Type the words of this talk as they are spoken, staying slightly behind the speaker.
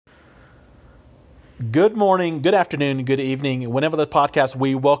Good morning, good afternoon, good evening. Whenever the podcast,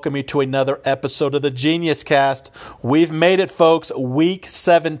 we welcome you to another episode of the Genius Cast. We've made it, folks. Week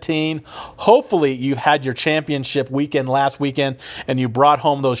 17. Hopefully, you've had your championship weekend last weekend and you brought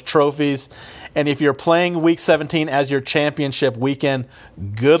home those trophies. And if you're playing Week 17 as your championship weekend,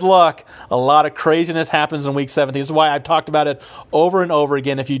 good luck. A lot of craziness happens in Week 17. This is why I've talked about it over and over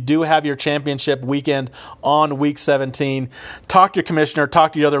again. If you do have your championship weekend on Week 17, talk to your commissioner,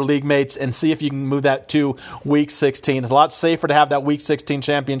 talk to your other league mates, and see if you can move that to Week 16. It's a lot safer to have that Week 16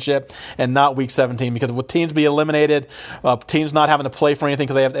 championship and not Week 17, because with teams be eliminated, teams not having to play for anything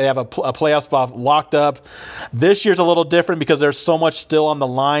because they have a playoff spot locked up. This year's a little different because there's so much still on the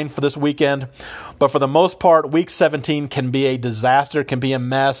line for this weekend. But for the most part, Week 17 can be a disaster, can be a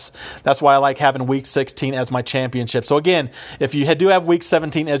mess. That's why I like having Week 16 as my championship. So again, if you do have Week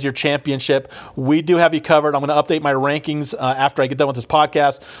 17 as your championship, we do have you covered. I'm going to update my rankings after I get done with this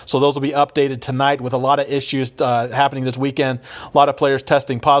podcast. So those will be updated tonight with a lot of issues happening this weekend. A lot of players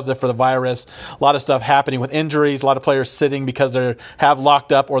testing positive for the virus. A lot of stuff happening with injuries. A lot of players sitting because they have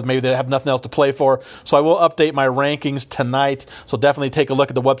locked up or maybe they have nothing else to play for. So I will update my rankings tonight. So definitely take a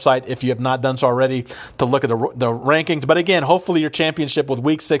look at the website if you have not done so already, to look at the rankings. But again, hopefully your championship with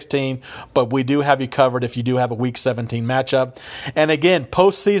Week 16, but we do have you covered if you do have a Week 17 matchup. And again,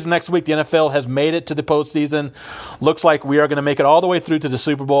 postseason next week, the NFL has made it to the postseason. Looks like we are going to make it all the way through to the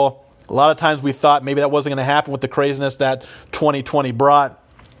Super Bowl. A lot of times we thought maybe that wasn't going to happen with the craziness that 2020 brought.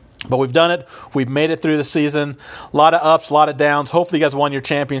 But we've done it. We've made it through the season. A lot of ups, a lot of downs. Hopefully you guys won your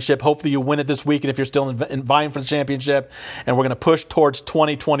championship. Hopefully you win it this week, and if you're still vying for the championship. And we're going to push towards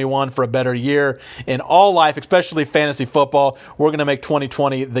 2021 for a better year in all life, especially fantasy football. We're going to make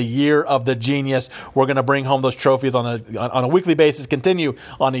 2020 the year of the genius. We're going to bring home those trophies on a weekly basis, continue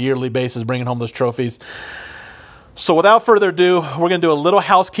on a yearly basis, bringing home those trophies. So without further ado, we're going to do a little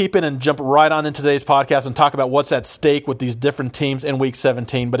housekeeping and jump right on into today's podcast and talk about what's at stake with these different teams in Week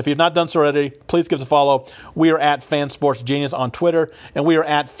 17. But if you've not done so already, please give us a follow. We are at FanSportsGenius on Twitter, and we are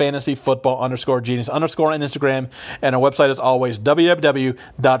at FantasyFootball_Genius_ on Instagram. And our website is always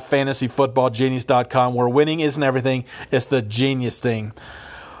www.fantasyfootballgenius.com, where winning isn't everything, it's the genius thing.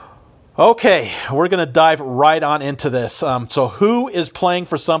 Okay, we're going to dive right on into this. So who is playing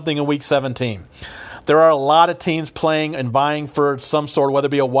for something in Week 17? There are a lot of teams playing and vying for some sort, whether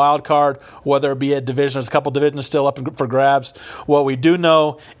it be a wild card, whether it be a division. There's a couple divisions still up for grabs. What we do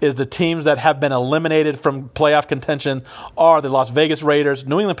know is the teams that have been eliminated from playoff contention are the Las Vegas Raiders,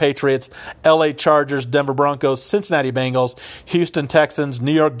 New England Patriots, LA Chargers, Denver Broncos, Cincinnati Bengals, Houston Texans,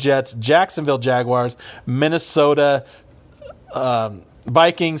 New York Jets, Jacksonville Jaguars, Minnesota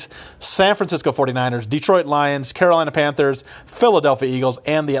Vikings, San Francisco 49ers, Detroit Lions, Carolina Panthers, Philadelphia Eagles,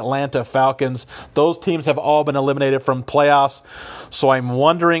 and the Atlanta Falcons. Those teams have all been eliminated from playoffs. So I'm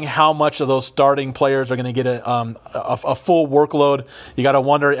wondering how much of those starting players are going to get a full workload. You got to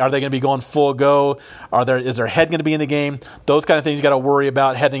wonder, are they going to be going full go? Is their head going to be in the game? Those kind of things you got to worry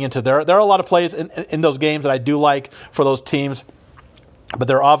about heading into there. There are a lot of plays in those games that I do like for those teams. But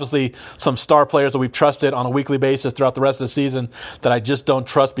there are obviously some star players that we've trusted on a weekly basis throughout the rest of the season that I just don't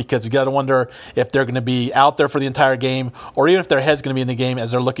trust, because you got to wonder if they're going to be out there for the entire game, or even if their head's going to be in the game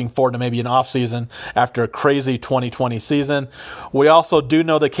as they're looking forward to maybe an off season after a crazy 2020 season. We also do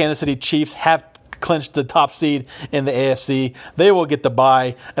know the Kansas City Chiefs have clinched the top seed in the AFC. They will get the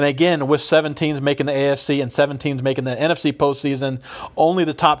bye. And again, with 7 teams making the AFC and 7 teams making the NFC postseason, only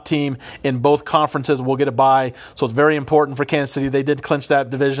the top team in both conferences will get a bye. So it's very important for Kansas City. They did clinch that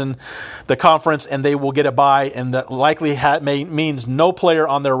division, the conference, and they will get a bye. And that likely means no player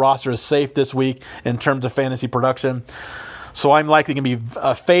on their roster is safe this week in terms of fantasy production. So I'm likely going to be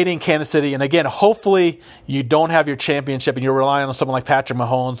fading Kansas City. And again, hopefully you don't have your championship and you're relying on someone like Patrick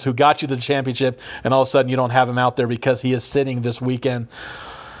Mahomes, who got you the championship, and all of a sudden you don't have him out there because he is sitting this weekend.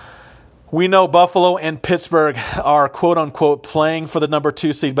 We know Buffalo and Pittsburgh are quote-unquote playing for the number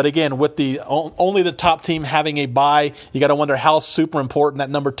 2 seed. But again, with only the top team having a bye, you got to wonder how super important that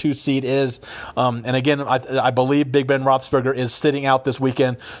number 2 seed is. And again, I believe Big Ben Roethlisberger is sitting out this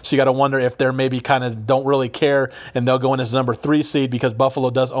weekend. So you got to wonder if they're maybe kind of don't really care and they'll go in as the number 3 seed, because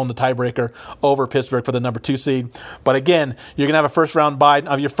Buffalo does own the tiebreaker over Pittsburgh for the number 2 seed. But again, you're going to have a first-round bye,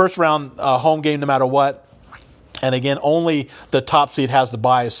 your first-round home game no matter what. And again, only the top seed has the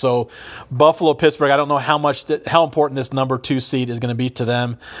bye. So Buffalo, Pittsburgh, I don't know how important this number 2 seed is going to be to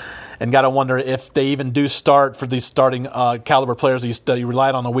them. And got to wonder if they even do start for these starting caliber players that you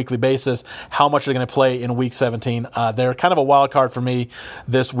relied on a weekly basis, how much are they going to play in Week 17. They're kind of a wild card for me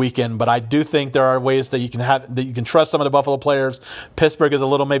this weekend, but I do think there are ways that you can trust some of the Buffalo players. Pittsburgh is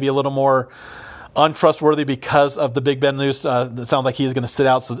maybe a little more untrustworthy because of the Big Ben news. It sounds like he's going to sit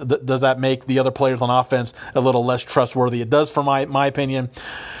out. So does that make the other players on offense a little less trustworthy? It does, for my opinion.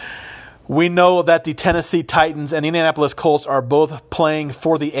 We know that the Tennessee Titans and Indianapolis Colts are both playing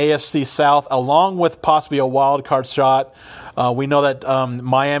for the AFC South, along with possibly a wild card shot. We know that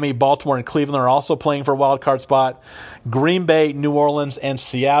Miami, Baltimore, and Cleveland are also playing for a wild card spot. Green Bay, New Orleans, and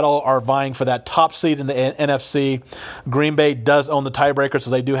Seattle are vying for that top seed in the NFC. Green Bay does own the tiebreaker,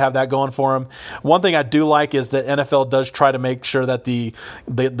 so they do have that going for them. One thing I do like is that NFL does try to make sure that the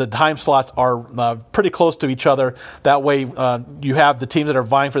time slots are pretty close to each other. That way, you have the teams that are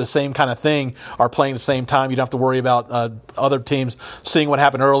vying for the same kind of thing are playing at the same time. You don't have to worry about other teams seeing what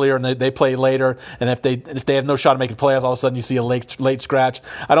happened earlier and they play later. And if they have no shot at making playoffs, all of a sudden you see a late scratch.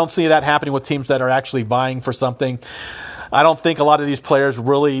 I don't see that happening with teams that are actually vying for something. I don't think a lot of these players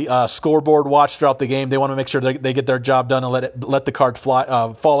really scoreboard watch throughout the game. They want to make sure they get their job done and let the cards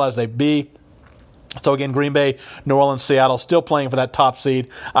fall as they be. So again, Green Bay, New Orleans, Seattle still playing for that top seed.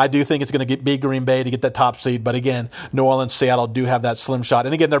 I do think it's going to be Green Bay to get that top seed, but again, New Orleans, Seattle do have that slim shot.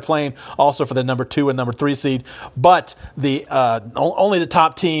 And again, they're playing also for the number 2 and number 3 seed, but only the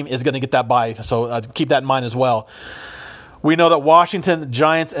top team is going to get that bye. So keep that in mind as well. We know that Washington,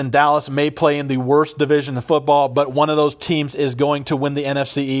 Giants, and Dallas may play in the worst division in football, but one of those teams is going to win the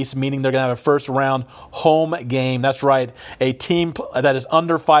NFC East, meaning they're going to have a first-round home game. That's right. A team that is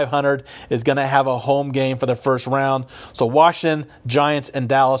under 500 is going to have a home game for their first round. So Washington, Giants, and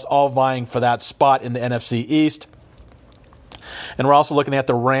Dallas all vying for that spot in the NFC East. And we're also looking at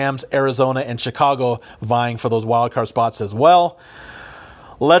the Rams, Arizona, and Chicago vying for those wildcard spots as well.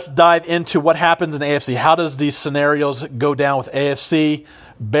 Let's dive into what happens in AFC. How does these scenarios go down with AFC?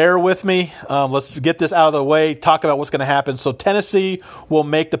 Bear with me. Let's get this out of the way, talk about what's going to happen. So Tennessee will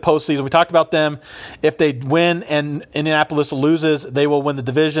make the postseason. We talked about them. If they win and Indianapolis loses, they will win the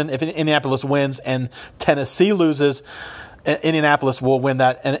division. If Indianapolis wins and Tennessee loses, Indianapolis will win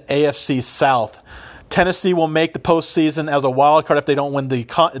that AFC South. Tennessee will make the postseason as a wild card if they don't win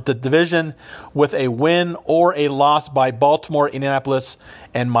the division with a win or a loss by Baltimore, Indianapolis,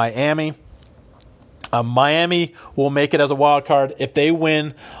 and Miami. Miami will make it as a wild card if they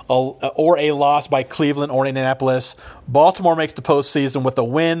win or a loss by Cleveland or Indianapolis. Baltimore makes the postseason with a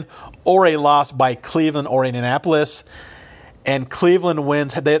win or a loss by Cleveland or Indianapolis. And Cleveland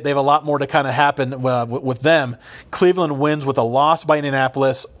wins. They have a lot more to kind of happen with them. Cleveland wins with a loss by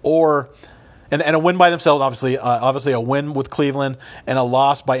Indianapolis and a win by themselves, obviously a win with Cleveland and a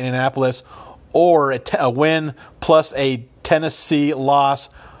loss by Indianapolis, or a win plus a Tennessee loss,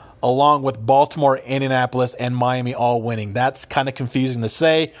 along with Baltimore, Indianapolis, and Miami all winning. That's kind of confusing to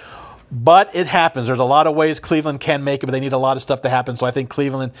say, but it happens. There's a lot of ways Cleveland can make it, but they need a lot of stuff to happen. So I think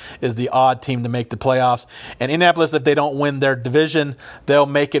Cleveland is the odd team to make the playoffs. And Indianapolis, if they don't win their division, they'll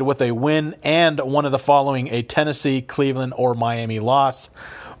make it with a win and one of the following: a Tennessee, Cleveland, or Miami loss.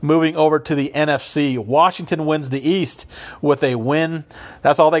 Moving over to the NFC, Washington wins the East with a win.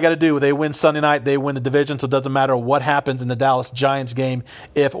 That's all they got to do. They win Sunday night, they win the division, so it doesn't matter what happens in the Dallas Giants game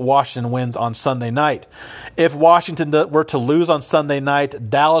if Washington wins on Sunday night. If Washington were to lose on Sunday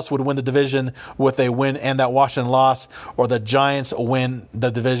night, Dallas would win the division with a win and that Washington loss, or the Giants win the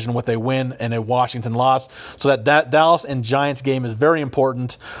division with a win and a Washington loss. So that Dallas and Giants game is very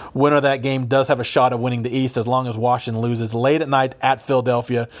important. Winner of that game does have a shot of winning the East as long as Washington loses late at night at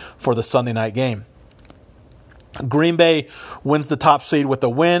Philadelphia for the Sunday night game. Green Bay wins the top seed with a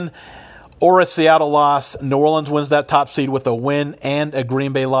win or a Seattle loss. New Orleans wins that top seed with a win and a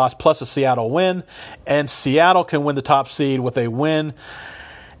Green Bay loss plus a Seattle win. And Seattle can win the top seed with a win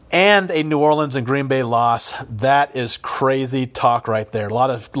and a New Orleans and Green Bay loss. That is crazy talk right there. A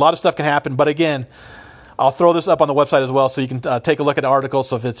lot of stuff can happen, but again, I'll throw this up on the website as well, so you can take a look at the article.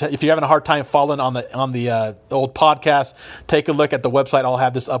 So if you're having a hard time following on the old podcast, take a look at the website. I'll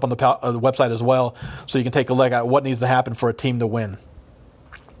have this up on the website as well, so you can take a look at what needs to happen for a team to win.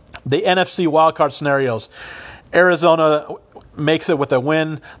 The NFC wildcard scenarios: Arizona makes it with a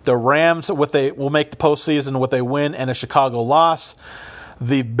win. The Rams will make the postseason with a win and a Chicago loss.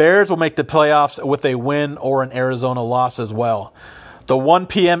 The Bears will make the playoffs with a win or an Arizona loss as well. The 1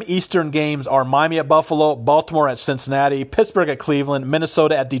 p.m. Eastern games are Miami at Buffalo, Baltimore at Cincinnati, Pittsburgh at Cleveland,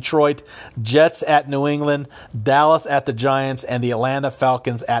 Minnesota at Detroit, Jets at New England, Dallas at the Giants, and the Atlanta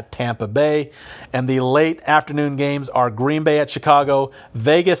Falcons at Tampa Bay. And the late afternoon games are Green Bay at Chicago,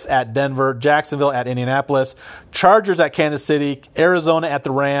 Vegas at Denver, Jacksonville at Indianapolis, Chargers at Kansas City, Arizona at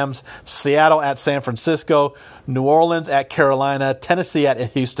the Rams, Seattle at San Francisco, New Orleans at Carolina, Tennessee at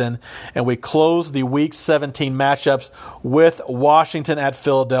Houston, and we close the Week 17 matchups with Washington at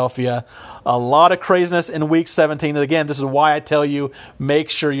Philadelphia. A lot of craziness in Week 17. And again, this is why I tell you, make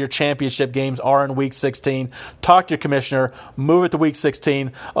sure your championship games are in Week 16. Talk to your commissioner, move it to Week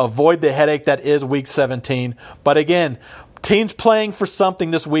 16, avoid the headache that is Week 17. But again, teams playing for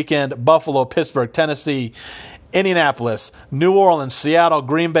something this weekend: Buffalo, Pittsburgh, Tennessee, Indianapolis, New Orleans, Seattle,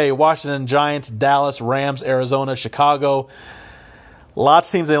 Green Bay, Washington Giants, Dallas, Rams, Arizona, Chicago. Lots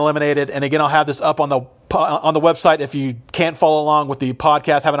of teams eliminated. And again, I'll have this up on the website. If you can't follow along with the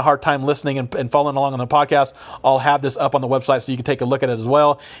podcast, having a hard time listening and following along on the podcast, I'll have this up on the website so you can take a look at it as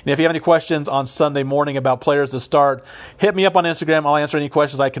well. And if you have any questions on Sunday morning about players to start, hit me up on Instagram. I'll answer any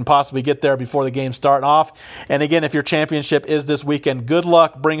questions I can possibly get there before the games start off. And again, if your championship is this weekend, good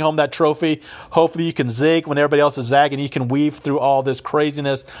luck. Bring home that trophy. Hopefully you can zig when everybody else is zagging. You can weave through all this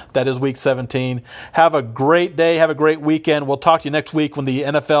craziness that is Week 17. Have a great day. Have a great weekend. We'll talk to you next week when the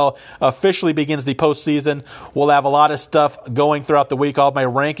NFL officially begins the postseason. We'll have a lot of stuff going throughout the week, all my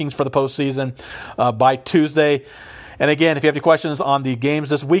rankings for the postseason by Tuesday. And again, if you have any questions on the games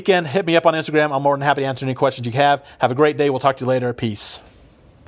this weekend, hit me up on Instagram. I'm more than happy to answer any questions you have. Have a great day. We'll talk to you later. Peace.